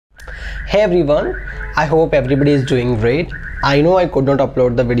Hey everyone, I hope everybody is doing great. I know I could not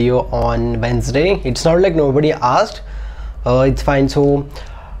upload the video on Wednesday. It's not like nobody asked. It's fine. So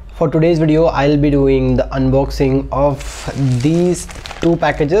for today's video, I'll be doing the unboxing of these two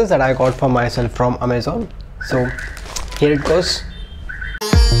packages that I got for myself from Amazon. So here it goes.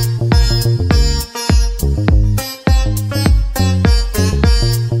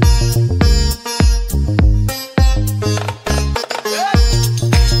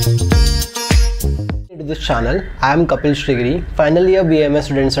 This channel. I am Kapil Shrigiri, final year BAMS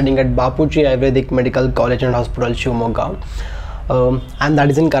student studying at Bapuji Ayurvedic Medical College and Hospital, Shivamogga, and that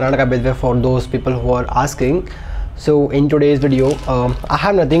is in Karnataka, by the way, for those people who are asking. So in today's video, I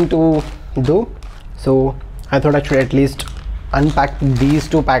have nothing to do, so I thought I should at least unpack these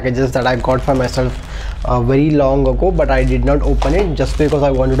two packages that I got for myself very long ago, but I did not open it just because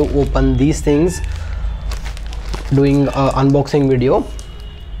I wanted to open these things doing unboxing video.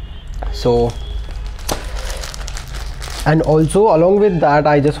 So, and also along with that,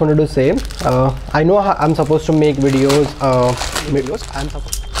 I just wanted to say, I know I'm supposed to make videos,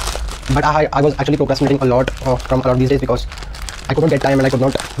 but I was actually procrastinating a lot from a lot of these days because I could not get time and I could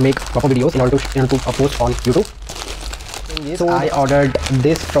not make proper videos in order to post on YouTube. So I ordered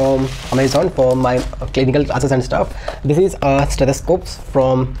this from Amazon for my clinical classes and stuff. This is stethoscopes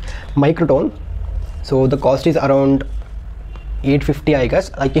from Microtone. So the cost is around 850, I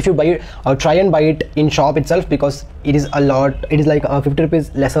guess. Like if you buy it, try and buy it in shop itself, because it is a lot, it is like 50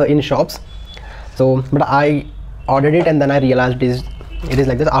 rupees lesser in shops. So but I ordered it and then I realized it is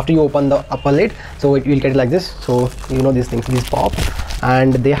like this after you open the upper lid. So you will get it like this. So you know, these things, these pop,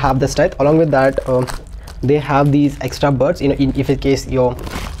 and they have the strength. Along with that, they have these extra buds if in case your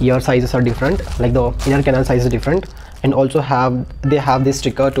ear sizes are different, like the inner canal size is different. And also they have this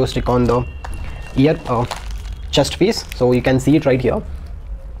sticker to stick on the ear chest piece, so you can see it right here.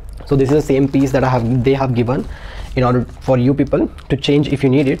 So this is the same piece that they have given in order for you people to change if you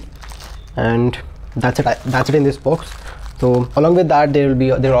need it. And that's it in this box. So along with that, there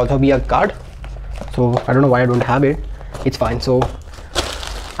will also be a card. So I don't know why I don't have it, it's fine. So,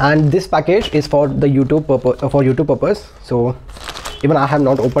 and this package is for the YouTube purpose. So even I have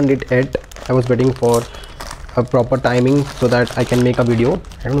not opened it yet. I was waiting for a proper timing so that I can make a video.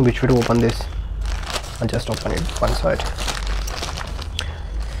 I don't know which way to open this. I'll just open it one side.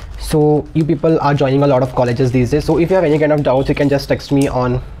 So you people are joining a lot of colleges these days, so if you have any kind of doubts, you can just text me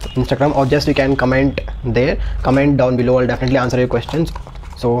on Instagram, or just you can comment down below. I'll definitely answer your questions.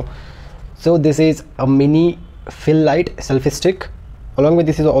 So this is a mini fill light selfie stick. Along with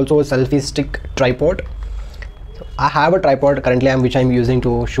this is also a selfie stick tripod. So I have a tripod currently which I'm using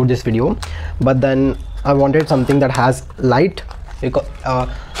to shoot this video, but then I wanted something that has light, because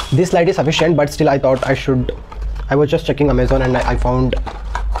this light is sufficient, but still I thought I was just checking Amazon and I found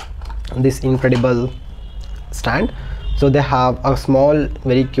this incredible stand. So they have a small,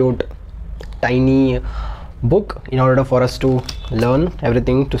 very cute, tiny book in order for us to learn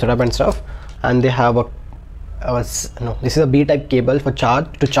everything to set up and stuff. And they have this is a B-type cable to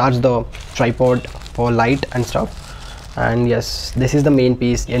charge the tripod for light and stuff. And yes, this is the main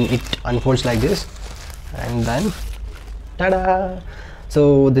piece, and it unfolds like this, and then ta-da!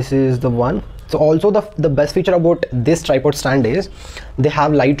 So this is the one. So also the best feature about this tripod stand is they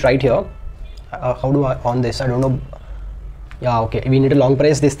have light right here. How do I on this? I don't know. Yeah, okay, we need to long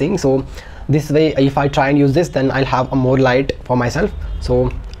press this thing. So this way, if I try and use this, then I'll have a more light for myself.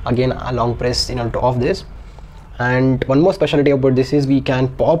 So again, a long press in order to off this. And one more specialty about this is we can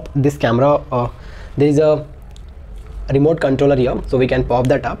pop this camera. There is a remote controller here, so we can pop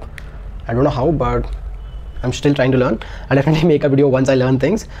that up. I don't know how, but I'm still trying to learn. I'll definitely make a video once I learn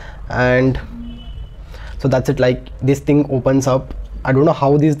things. And so that's it. Like, this thing opens up. I don't know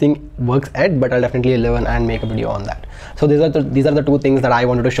how this thing works yet, but I'll definitely learn and make a video on that. So these are the two things that I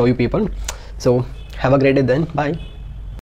wanted to show you people. So have a great day then. Bye.